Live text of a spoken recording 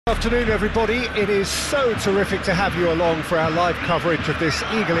Afternoon everybody, it is so terrific to have you along for our live coverage of this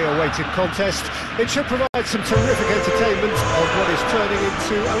eagerly awaited contest. It should provide some terrific entertainment on what is turning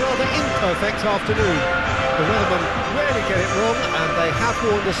into a rather imperfect afternoon. The weathermen rarely get it wrong and they have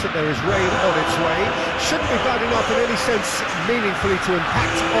warned us that there is rain on its way. Shouldn't be bad enough in any sense meaningfully to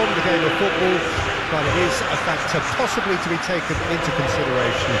impact on the game of football, but it is a factor possibly to be taken into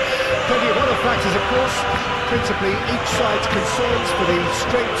consideration. Plenty of other factors, of course, principally each side's concerns for the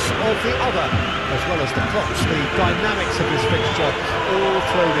strengths of the other, as well as the plots, the dynamics of this fixture, all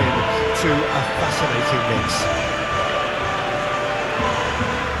thrown in to a fascinating mix.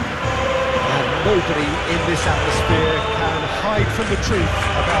 And nobody in this atmosphere can hide from the truth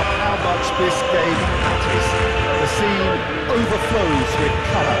about how much this game matters. The scene overflows with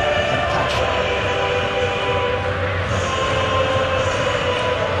colour and passion.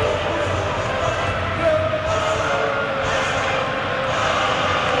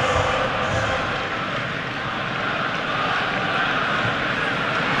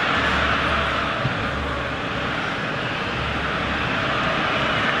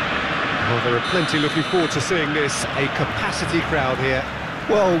 Well, there are plenty looking forward to seeing this, a capacity crowd here.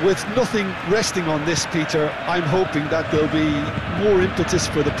 Well, with nothing resting on this, Peter, I'm hoping that there'll be more impetus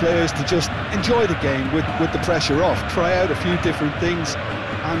for the players to just enjoy the game with the pressure off, try out a few different things,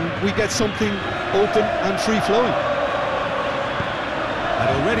 and we get something open and free-flowing. And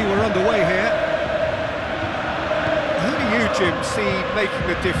already we're underway here. Who do you, Jim, see making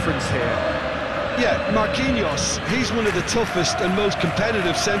the difference here? Yeah, Marquinhos, he's one of the toughest and most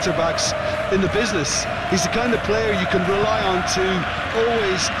competitive centre-backs in the business. He's the kind of player you can rely on to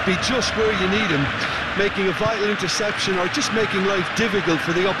always be just where you need him, making a vital interception or just making life difficult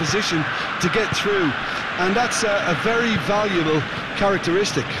for the opposition to get through. And that's a very valuable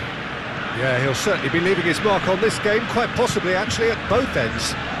characteristic. Yeah, he'll certainly be leaving his mark on this game, quite possibly actually at both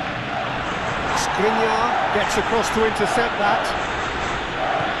ends. Skriniar gets across to intercept that.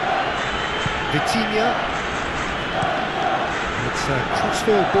 Vitinha. It's a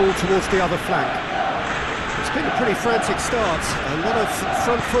crossfield ball towards the other flank. It's been a pretty frantic start, a lot of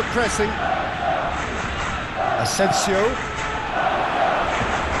front foot pressing. Asensio.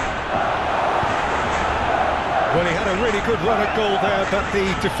 Well, he had a really good run at goal there, but the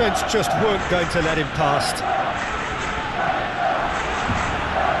defence just weren't going to let him past.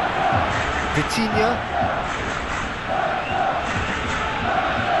 Vitinha.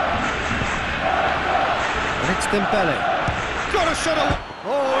 It's Dembele. Got a shot of...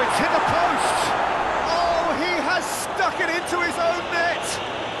 Oh, it's hit the post! Oh, he has stuck it into his own net!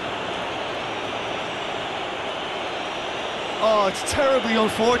 Oh, it's terribly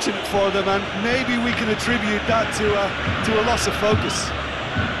unfortunate for them, and maybe we can attribute that to a loss of focus.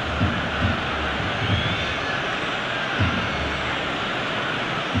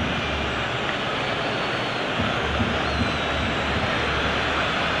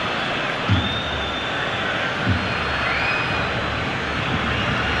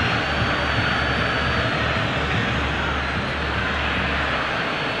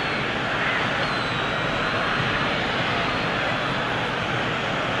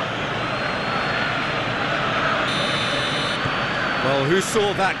 Well, who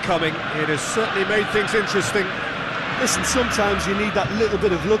saw that coming? It has certainly made things interesting. Listen, sometimes you need that little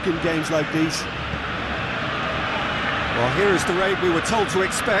bit of luck in games like these. Well, here is the rain we were told to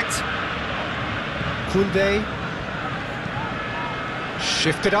expect. Koundé.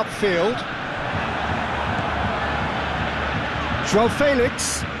 Shifted upfield. João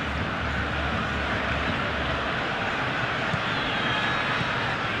Felix.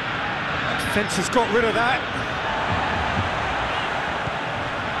 Defence has got rid of that.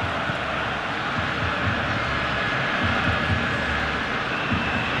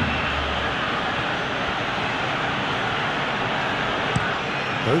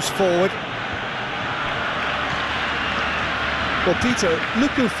 Goes forward. Well, Peter,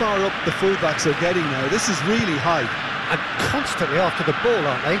 look how far up the fullbacks are getting now. This is really high. And constantly after the ball,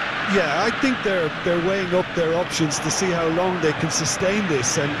 aren't they? Yeah, I think they're weighing up their options to see how long they can sustain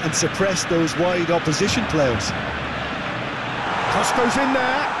this and suppress those wide opposition players. Cross goes in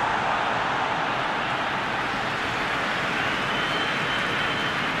there.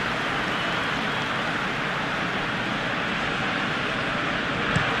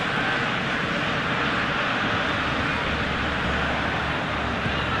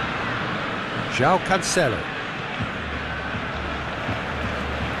 João Cancelo.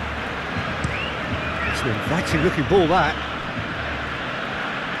 It's an inviting looking ball, that.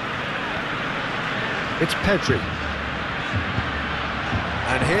 It's Pedri.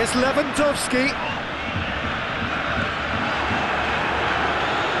 And here's Lewandowski.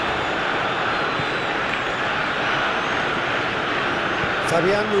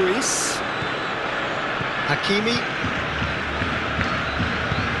 Fabian Ruiz. Hakimi.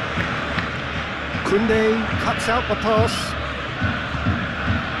 Koundé cuts out the pass.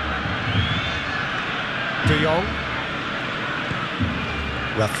 De Jong.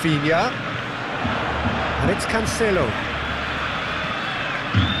 Rafinha. And it's Cancelo.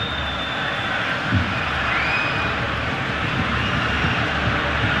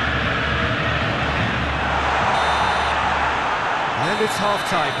 And it's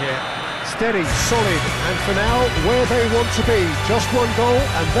half-time here. Steady, solid, and for now, where they want to be. Just one goal,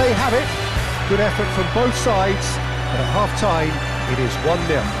 and they have it. Good effort from both sides, but at half-time, it is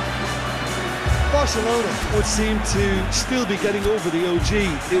 1-0. Barcelona would seem to still be getting over the OG.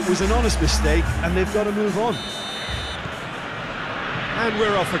 It was an honest mistake, and they've got to move on. And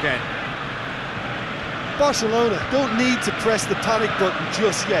we're off again. Barcelona don't need to press the panic button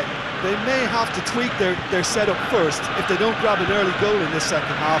just yet. They may have to tweak their setup first if they don't grab an early goal in this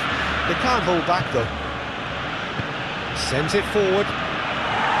second half. They can't hold back though. Sends it forward.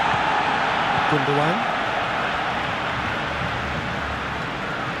 Gundogan.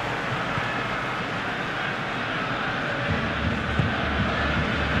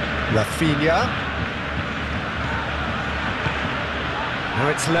 Rafinha. Now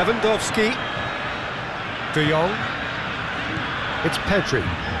it's Lewandowski. De Jong. It's Pedri.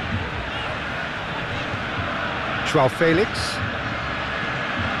 Joao Felix.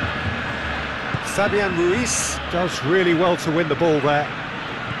 Fabian Ruiz does really well to win the ball there.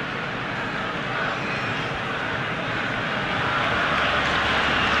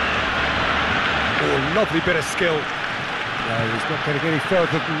 Oh, lovely bit of skill. No, he's not getting any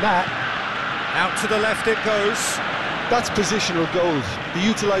further than that. Out to the left it goes. That's positional goals, the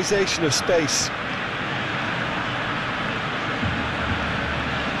utilisation of space.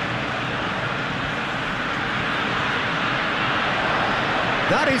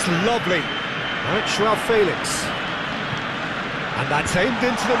 That is lovely. Right, Joao Felix. And that's aimed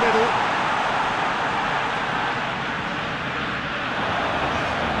into the middle.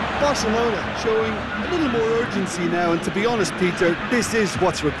 Barcelona showing a little more urgency now, and to be honest, Peter, this is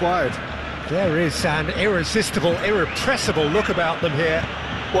what's required. There is an irresistible, irrepressible look about them here.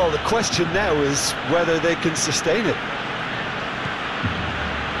 Well, the question now is whether they can sustain it.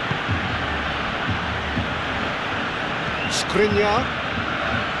 Skriniar.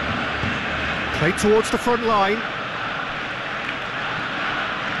 Played towards the front line.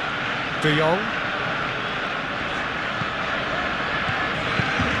 De Jong.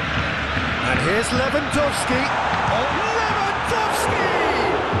 And here's Lewandowski. Oh, Lewandowski!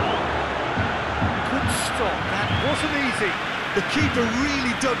 Good stop, that wasn't easy. The keeper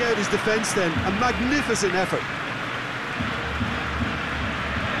really dug out his defence then, a magnificent effort.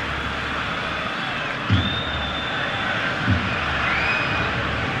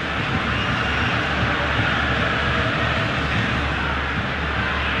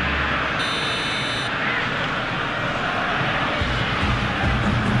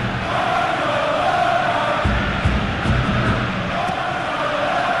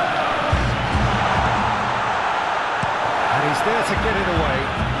 There to get it away.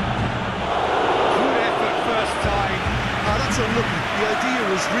 Good effort first time. Ah, that's unlucky. The idea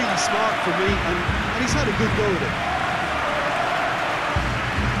was really smart for me, and he's had a good go at it.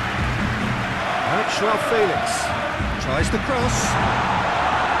 Right, Joao Felix tries the cross.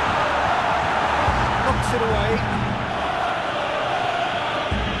 Knocks it away.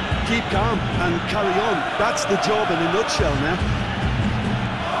 Keep calm and carry on. That's the job in a nutshell now.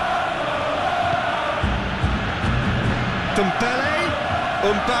 Dembele,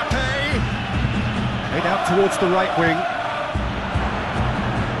 Mbappe, played out towards the right wing.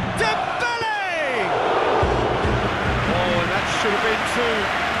 Dembele! Oh, and that should have been two.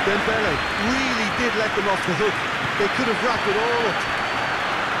 Dembele really did let them off the hook. They could have wrapped it all up.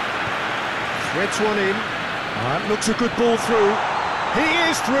 Threads one in. That looks a good ball through. He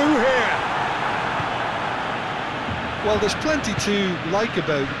is through here. Well, there's plenty to like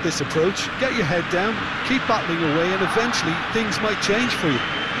about this approach. Get your head down, keep battling away, and eventually things might change for you.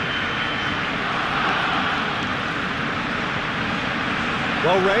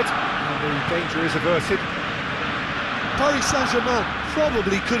 Well read, and the danger is averted. Paris Saint-Germain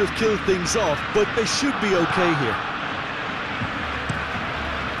probably could have killed things off, but they should be okay here.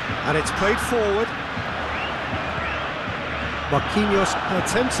 And it's played forward. Marquinhos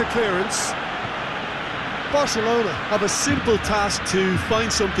attempts a clearance. Barcelona have a simple task to find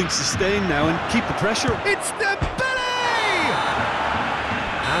something sustained now and keep the pressure. It's Dembele!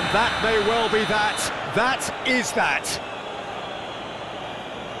 And that may well be that. That is that.